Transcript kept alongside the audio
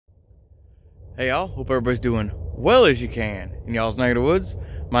Hey y'all, hope everybody's doing well as you can in y'all's neck of the woods.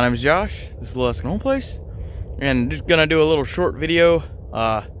 My name is Josh, this is Alaskan Home Place, and just gonna do a little short video.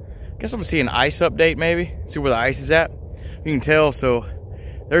 Guess I'm gonna see an ice update maybe, see where the ice is at. You can tell, so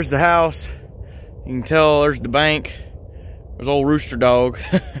there's the house, you can tell there's the bank, there's old rooster dog.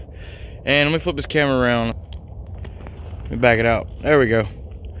 And let me flip this camera around, let me back it out, there we go.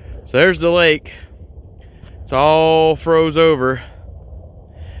 So there's the lake, it's all froze over.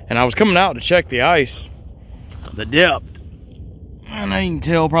 And I was coming out to check the ice, the depth. And I can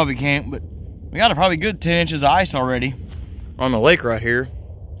tell, probably can't, but we got a probably good 10 inches of ice already on the lake right here.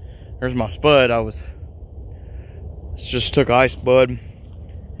 There's my spud. Just took ice spud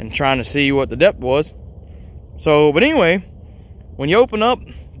and trying to see what the depth was. So, but anyway, when you open up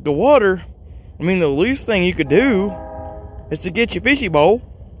the water, I mean, the least thing you could do is to get your fishy bowl.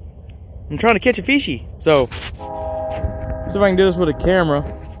 I'm trying to catch a fishy. So, see if I can do this with a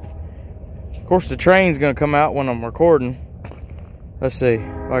camera. Of course, the train's gonna come out when I'm recording. Let's see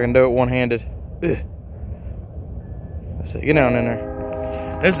if I can do it one-handed. Let's see, get down in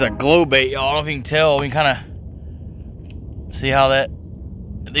there. This is a glow bait, y'all. I don't know if you can tell. We can kind of see how that.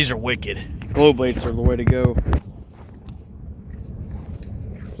 These are wicked. Glow baits are the way to go.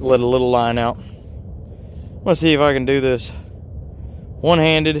 Let a little line out. Let's see if I can do this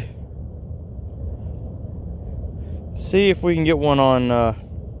one-handed. See if we can get one on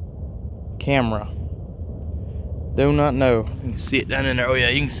camera. Do not know. You can see it down in there. Oh yeah,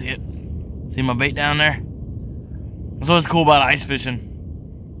 you can see it. See my bait down there? That's what's cool about ice fishing.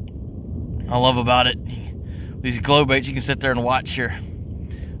 I love about it. These glow baits, you can sit there and watch your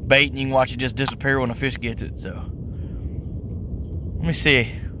bait and you can watch it just disappear when a fish gets it. So let me see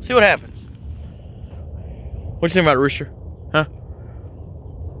what happens. What you think about it, rooster? Huh?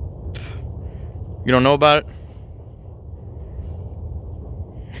 You don't know about it?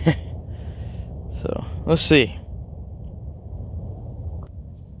 So, let's see.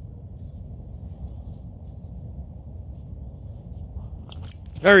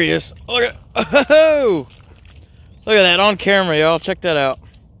 There he is. Look at, oh! Look at that on camera, y'all. Check that out.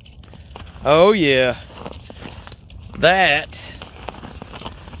 Oh, yeah. That.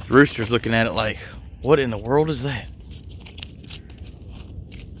 The rooster's looking at it like, what in the world is that?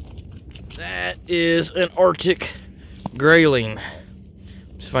 That is an Arctic grayling.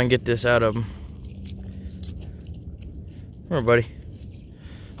 See if I can get this out of him. Come here, buddy.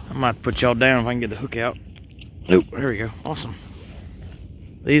 I might put y'all down if I can get the hook out. Nope, there we go. Awesome.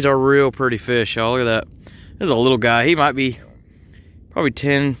 These are real pretty fish, y'all. Look at that. There's a little guy. He might be probably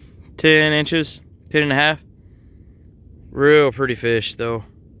 10 inches, 10 and a half. Real pretty fish, though.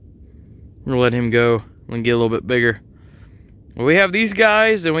 I'm gonna let him go and get a little bit bigger. Well, we have these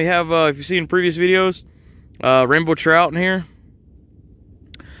guys, and we have, if you've seen previous videos, rainbow trout in here.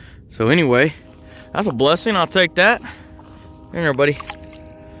 So anyway, that's a blessing. I'll take that. There, buddy.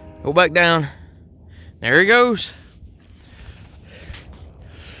 Go back down. There he goes.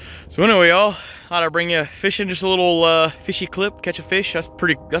 So anyway, y'all, thought I'd bring you fishing, just a little fishy clip, catch a fish.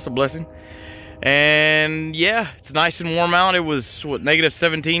 That's a blessing. And yeah, it's nice and warm out. It was what,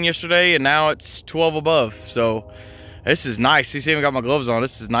 -17 yesterday, and now it's 12 above. So this is nice. You see, I even got my gloves on.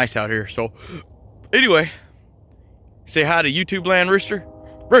 This is nice out here. So anyway, say hi to YouTube land, Rooster.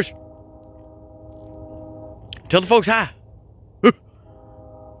 Rooster, tell the folks hi.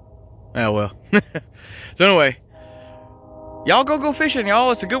 Oh well. So anyway, y'all go fishing, y'all.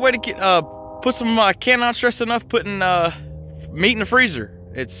 It's a good way to get put some. I cannot stress enough putting meat in the freezer.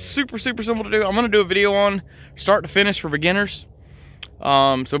 It's super simple to do. I'm gonna do a video on start to finish for beginners.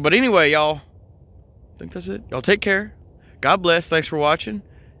 But anyway, y'all, I think that's it. Y'all take care. God bless. Thanks for watching.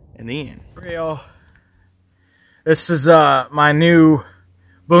 In the end. Okay, y'all. This is my new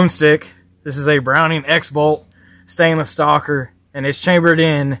boomstick. This is a Browning X-Bolt stainless stalker, and it's chambered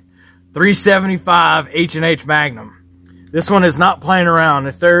in 375 H&H Magnum. This one is not playing around.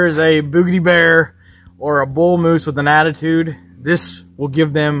 If there is a boogity bear or a bull moose with an attitude, this will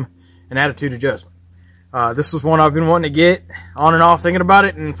give them an attitude adjustment. This was one I've been wanting to get on and off, thinking about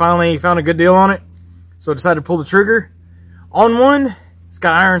it, and finally found a good deal on it. So I decided to pull the trigger on one. It's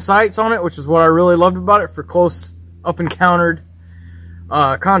got iron sights on it, which is what I really loved about it for close up encountered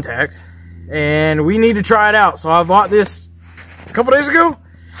contact. And we need to try it out. So I bought this a couple days ago,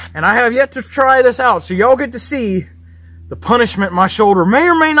 and I have yet to try this out. So y'all get to see the punishment my shoulder may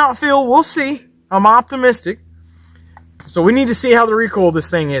or may not feel. We'll see. I'm optimistic. So we need to see how the recoil this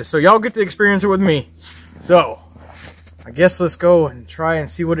thing is. So y'all get to experience it with me. So I guess let's go and try and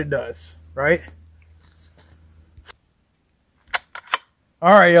see what it does, right?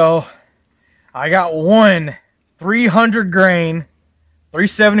 All right, y'all. I got one 300 grain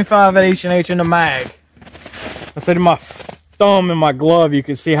 375 at H&H in the mag. Instead of my thumb in my glove, you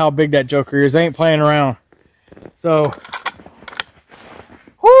can see how big that joker is. They ain't playing around. So,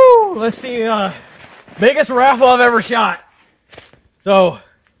 whoo, let's see, biggest raffle I've ever shot. So,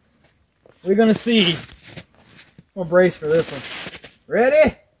 we're gonna see. I'm gonna brace for this one.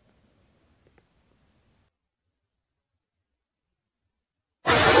 Ready?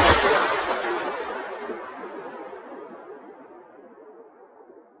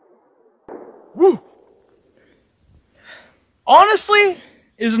 Woo! Honestly,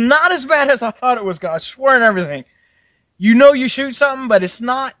 it's not as bad as I thought it was. I swear and everything. You know you shoot something, but it's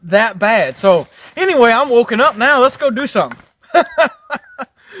not that bad. So, anyway, I'm woken up now. Let's go do something.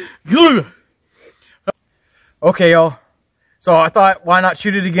 Okay, y'all. So I thought, why not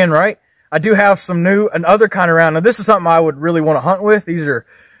shoot it again, right? I do have some another kind of round. Now, this is something I would really want to hunt with. These are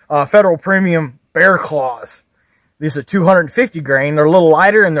Federal Premium Bear Claws. These are 250 grain. They're a little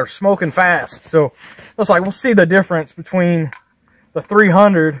lighter and they're smoking fast. So we'll see the difference between the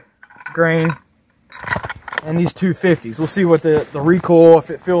 300 grain and these 250s. We'll see what the recoil,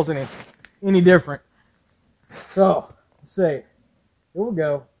 if it feels any different. So, let's see. Here we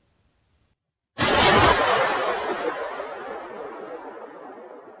go.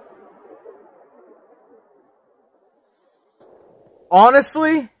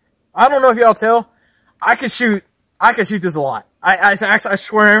 Honestly, I don't know if y'all tell. I could shoot this a lot. I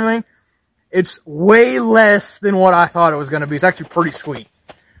swear everything. It's way less than what I thought it was going to be. It's actually pretty sweet.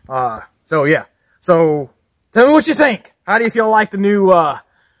 So yeah. So tell me what you think. How do you feel like the new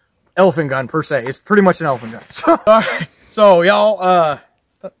elephant gun per se? It's pretty much an elephant gun. So, alright. So y'all,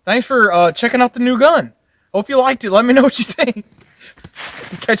 thanks for checking out the new gun. Hope you liked it. Let me know what you think.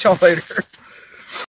 Catch y'all later.